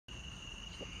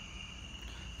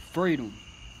Freedom.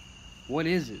 What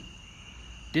is it?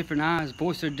 Different eyes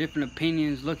voice their different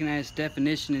opinions, looking at its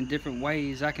definition in different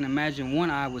ways. I can imagine one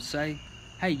eye would say,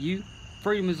 hey you,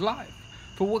 freedom is life.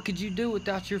 For what could you do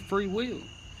without your free will?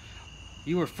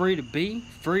 You are free to be,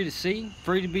 free to see,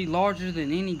 free to be larger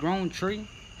than any grown tree.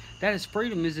 That is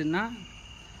freedom, is it not?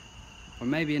 Or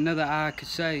maybe another eye could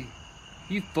say,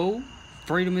 you fool,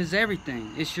 freedom is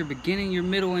everything. It's your beginning, your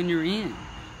middle, and your end.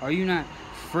 Are you not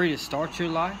free to start your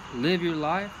life, live your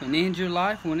life, and end your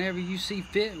life whenever you see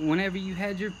fit, whenever you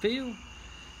had your fill?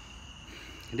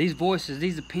 These voices,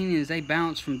 these opinions, they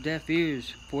bounce from deaf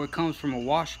ears, for it comes from a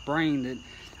washed brain that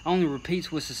only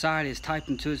repeats what society has typed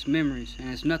into its memories, and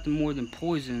it's nothing more than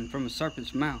poison from a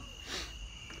serpent's mouth.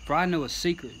 For I know a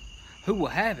secret. Who will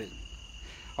have it?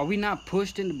 Are we not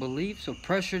pushed into beliefs or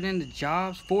pressured into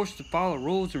jobs, forced to follow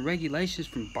rules and regulations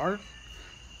from birth?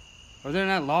 Are there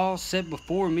not laws set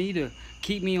before me to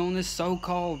keep me on this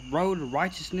so-called road to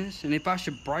righteousness? And if I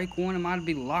should break one, am I to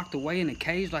be locked away in a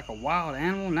cage like a wild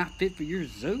animal not fit for your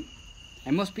zoo?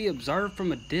 And must be observed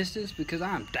from a distance because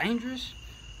I am dangerous?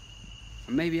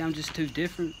 Or maybe I'm just too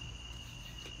different?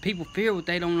 People fear what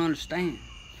they don't understand.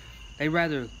 They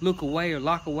rather look away or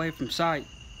lock away from sight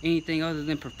anything other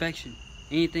than perfection,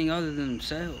 anything other than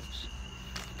themselves.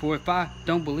 For if I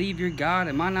don't believe you're God,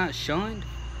 am I not shunned?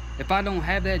 If I don't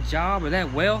have that job or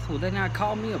that wealth, will they not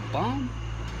call me a bum?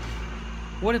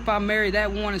 What if I marry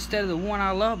that one instead of the one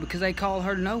I love because they call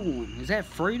her no one? Is that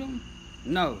freedom?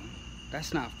 No,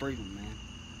 that's not freedom, man.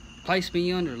 Place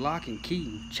me under lock and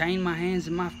key. Chain my hands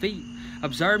and my feet.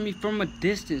 Observe me from a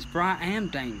distance, for I am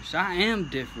dangerous. I am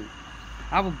different.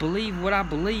 I will believe what I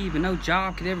believe, and no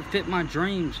job could ever fit my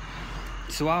dreams.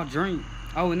 So I'll dream.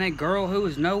 Oh, and that girl who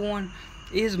is no one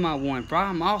is my one, for I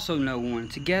am also no one.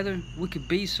 Together, we could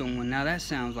be someone. Now that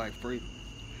sounds like freedom.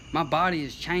 My body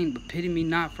is chained, but pity me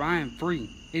not, for I am free.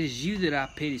 It is you that I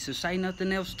pity, so say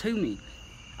nothing else to me.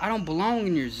 I don't belong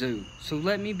in your zoo, so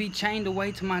let me be chained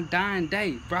away to my dying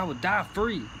day, for I will die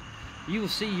free. You will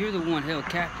see you're the one held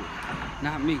captive,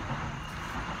 not me.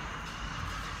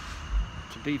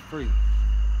 To be free.